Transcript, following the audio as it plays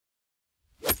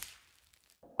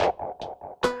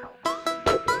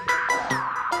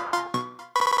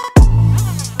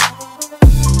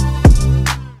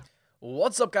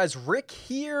What's up, guys? Rick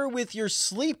here with your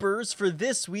sleepers for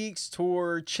this week's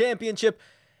Tour Championship.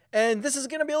 And this is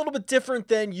going to be a little bit different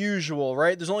than usual,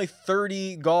 right? There's only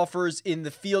 30 golfers in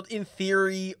the field. In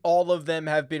theory, all of them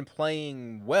have been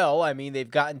playing well. I mean, they've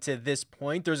gotten to this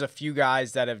point. There's a few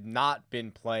guys that have not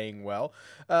been playing well.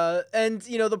 And,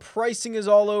 you know, the pricing is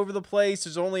all over the place.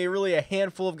 There's only really a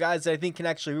handful of guys that I think can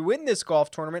actually win this golf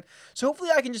tournament. So hopefully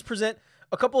I can just present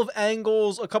a couple of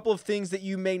angles, a couple of things that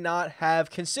you may not have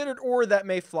considered or that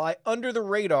may fly under the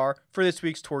radar for this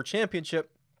week's Tour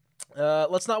Championship.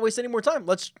 Let's not waste any more time.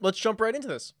 Let's jump right into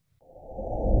this.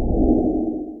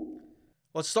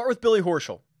 Let's start with Billy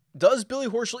Horschel. Does Billy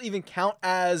Horschel even count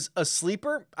as a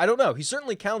sleeper? I don't know. He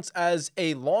certainly counts as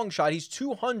a long shot. He's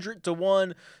 200 to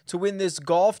 1 to win this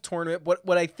golf tournament.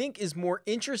 What I think is more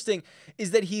interesting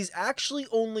is that he's actually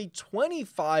only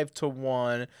 25 to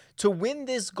 1 to win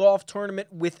this golf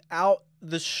tournament without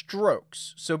the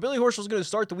strokes. So Billy Horschel is going to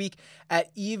start the week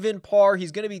at even par.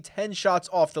 He's going to be 10 shots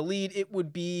off the lead. It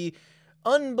would be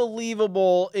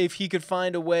unbelievable if he could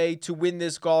find a way to win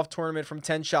this golf tournament from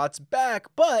 10 shots back,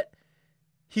 but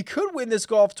he could win this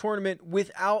golf tournament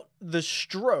without the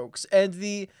strokes. And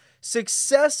the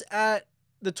success at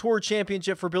the Tour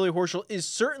Championship for Billy Horschel is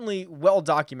certainly well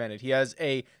documented. He has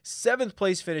a 7th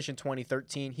place finish in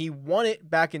 2013. He won it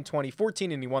back in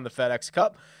 2014, and he won the FedEx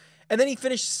Cup. And then he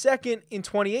finished 2nd in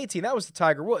 2018. That was the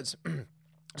Tiger Woods.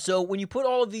 So when you put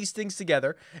all of these things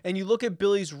together and you look at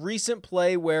Billy's recent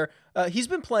play where he's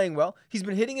been playing well, he's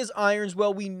been hitting his irons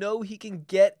well, we know he can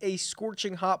get a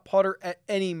scorching hot putter at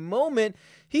any moment.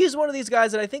 He is one of these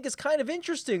guys that I think is kind of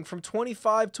interesting from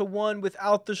 25 to 1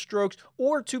 without the strokes,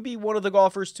 or to be one of the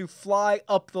golfers to fly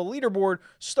up the leaderboard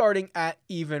starting at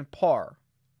even par.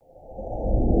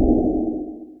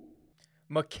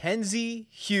 Mackenzie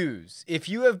Hughes. If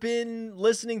you have been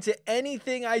listening to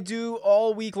anything I do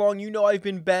all week long, you know I've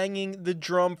been banging the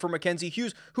drum for Mackenzie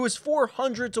Hughes, who is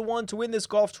 400 to 1 to win this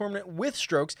golf tournament with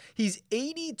strokes. He's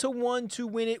 80 to 1 to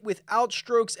win it without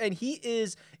strokes, and he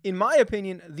is, in my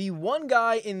opinion, the one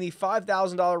guy in the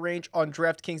 $5,000 range on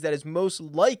DraftKings that is most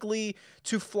likely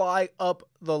to fly up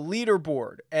the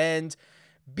leaderboard and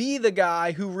be the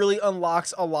guy who really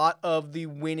unlocks a lot of the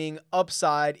winning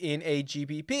upside in a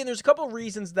GPP. And there's a couple of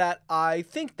reasons that I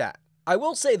think that. I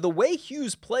will say the way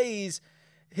Hughes plays,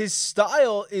 his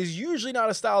style is usually not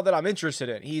a style that I'm interested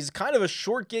in. He's kind of a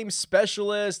short game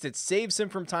specialist. It saves him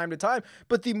from time to time.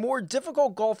 But the more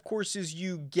difficult golf courses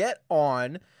you get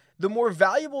on, the more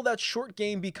valuable that short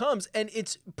game becomes. And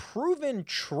it's proven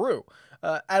true.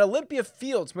 At Olympia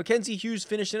Fields, Mackenzie Hughes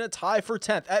finished in a tie for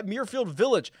 10th. At Muirfield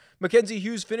Village, Mackenzie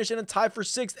Hughes finished in a tie for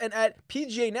 6th. And at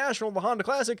PGA National, the Honda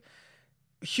Classic,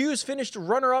 Hughes finished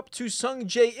runner-up to Sung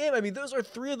Jae Im. I mean, those are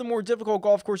 3 of the more difficult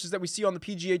golf courses that we see on the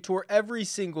PGA Tour every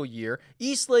single year.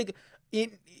 Eastlake,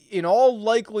 in all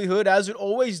likelihood, as it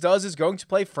always does, is going to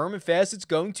play firm and fast. It's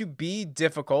going to be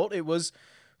difficult. It was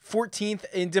 14th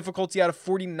in difficulty out of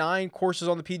 49 courses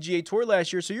on the PGA Tour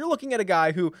last year. So you're looking at a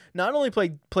guy who not only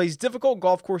plays difficult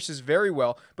golf courses very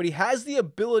well, but he has the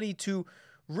ability to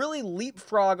really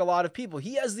leapfrog a lot of people.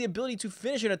 He has the ability to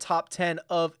finish in a top 10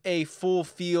 of a full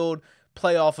field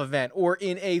playoff event, or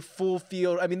in a full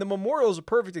field. I mean, the Memorial is a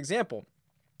perfect example.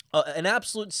 An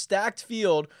absolute stacked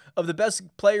field of the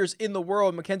best players in the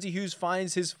world. Mackenzie Hughes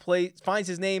finds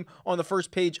his name on the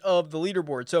first page of the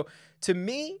leaderboard. So to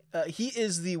me, he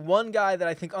is the one guy that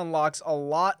I think unlocks a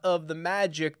lot of the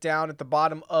magic down at the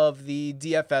bottom of the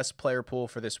DFS player pool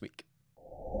for this week.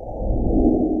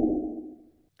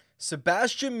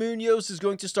 Sebastian Munoz is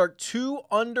going to start 2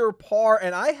 under par,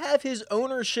 and I have his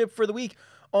ownership for the week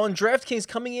on DraftKings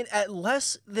coming in at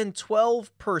less than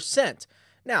 12%.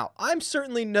 Now, I'm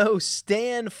certainly no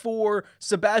stan for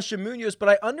Sebastian Munoz, but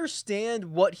I understand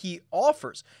what he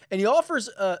offers. And he offers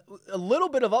a little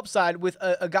bit of upside with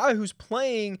a guy who's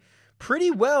playing pretty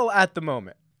well at the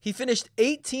moment. He finished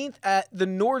 18th at the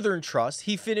Northern Trust.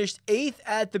 He finished 8th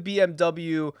at the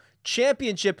BMW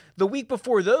Championship. The week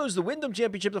before those, the Wyndham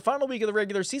Championship, the final week of the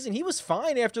regular season, he was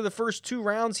fine after the first 2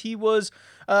 rounds. He was,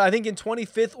 I think, in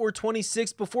 25th or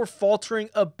 26th before faltering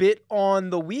a bit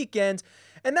on the weekend.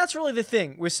 And that's really the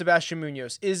thing with Sebastian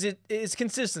Munoz, is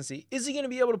consistency. Is he going to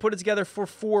be able to put it together for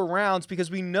 4 rounds?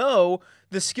 Because we know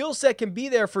the skill set can be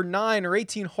there for 9 or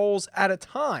 18 holes at a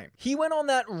time. He went on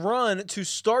that run to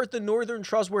start the Northern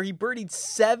Trust where he birdied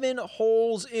 7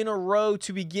 holes in a row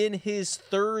to begin his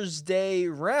Thursday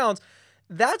rounds.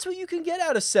 That's what you can get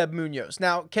out of Seb Munoz.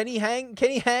 Now, can he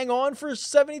hang on for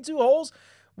 72 holes?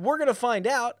 We're going to find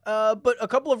out, but a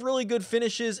couple of really good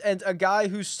finishes and a guy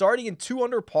who's starting in 2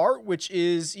 under par, which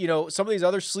is, some of these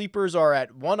other sleepers are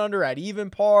at 1 under at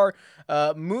even par.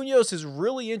 Munoz is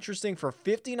really interesting for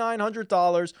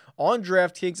 $5,900 on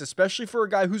DraftKings, especially for a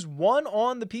guy who's won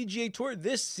on the PGA Tour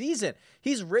this season.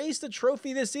 He's raised the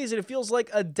trophy this season. It feels like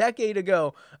a decade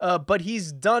ago, but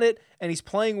he's done it, and he's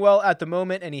playing well at the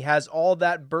moment, and he has all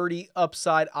that birdie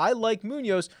upside. I like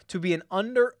Munoz to be an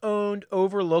under-owned,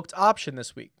 overlooked option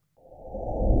this week.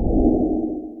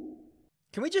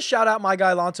 Can we just shout out my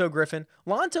guy, Lanto Griffin?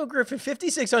 Lanto Griffin,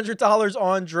 $5,600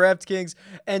 on DraftKings.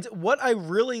 And what I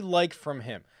really like from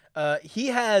him, he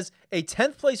has a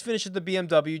 10th place finish at the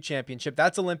BMW Championship.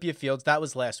 That's Olympia Fields. That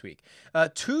was last week.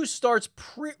 2 starts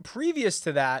previous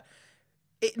to that,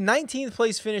 19th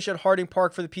place finish at Harding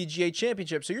Park for the PGA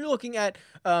Championship. So you're looking at,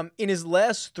 in his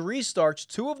last 3 starts,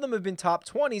 2 of them have been top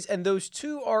 20s, and those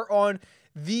 2 are on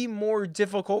the more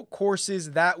difficult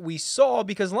courses that we saw,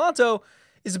 because Lanto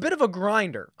is a bit of a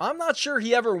grinder. I'm not sure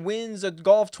he ever wins a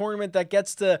golf tournament that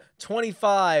gets to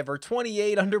 25 or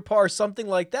 28 under par, something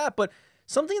like that, but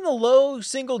something in the low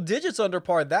single digits under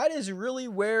par, that is really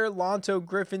where Lanto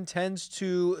Griffin tends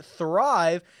to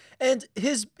thrive. And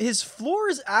his floor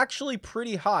is actually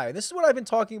pretty high. This is what I've been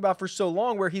talking about for so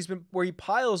long, where he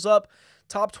piles up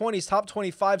top 20s, top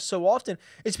 25 so often.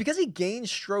 It's because he gains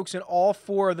strokes in all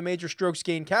 4 of the major strokes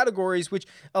gain categories, which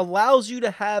allows you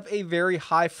to have a very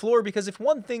high floor, because if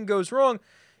one thing goes wrong,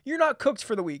 you're not cooked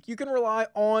for the week. You can rely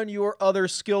on your other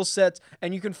skill sets,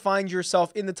 and you can find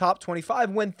yourself in the top 25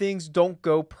 when things don't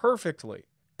go perfectly.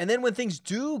 And then when things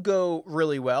do go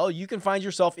really well, you can find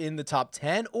yourself in the top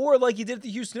 10, or like you did at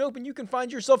the Houston Open, you can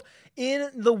find yourself in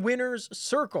the winner's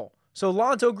circle. So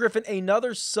Lanto Griffin,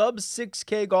 another sub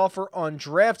 6K golfer on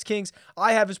DraftKings.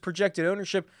 I have his projected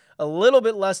ownership a little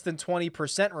bit less than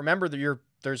 20%. Remember that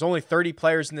there's only 30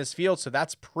 players in this field, so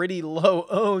that's pretty low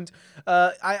owned.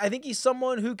 I think he's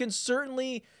someone who can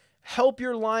certainly help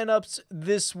your lineups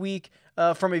this week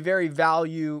from a very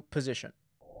value position.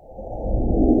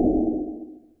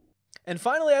 And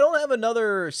finally, I don't have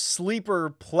another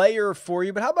sleeper player for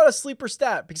you, but how about a sleeper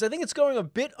stat? Because I think it's going a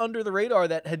bit under the radar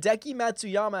that Hideki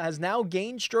Matsuyama has now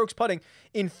gained strokes putting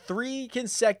in 3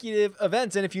 consecutive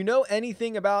events. And if you know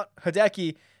anything about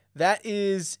Hideki, that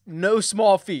is no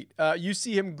small feat. You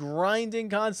see him grinding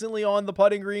constantly on the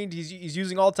putting green. He's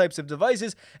using all types of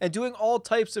devices and doing all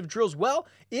types of drills. Well,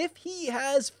 if he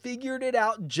has figured it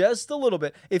out just a little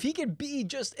bit, if he can be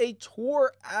just a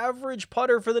tour average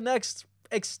putter for the next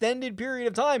extended period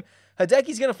of time,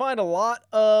 Hideki's going to find a lot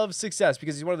of success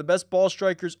because he's one of the best ball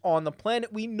strikers on the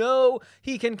planet. We know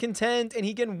he can contend and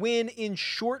he can win in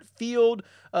short field,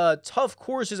 tough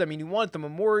courses. I mean, he won at the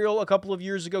Memorial a couple of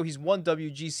years ago. He's won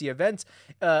WGC events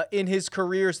in his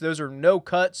career. So those are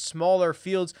no-cut, smaller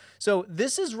fields. So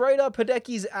this is right up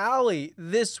Hideki's alley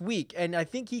this week. And I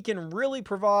think he can really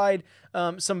provide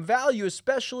some value,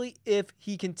 especially if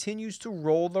he continues to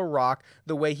roll the rock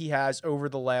the way he has over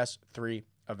the last 3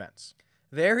 events.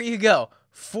 There you go.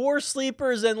 4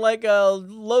 sleepers and like a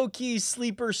low-key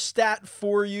sleeper stat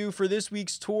for you for this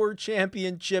week's Tour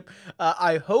Championship.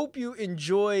 I hope you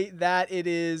enjoy that. It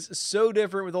is so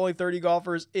different with only 30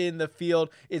 golfers in the field.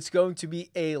 It's going to be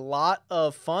a lot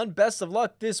of fun. Best of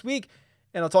luck this week,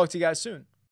 and I'll talk to you guys soon.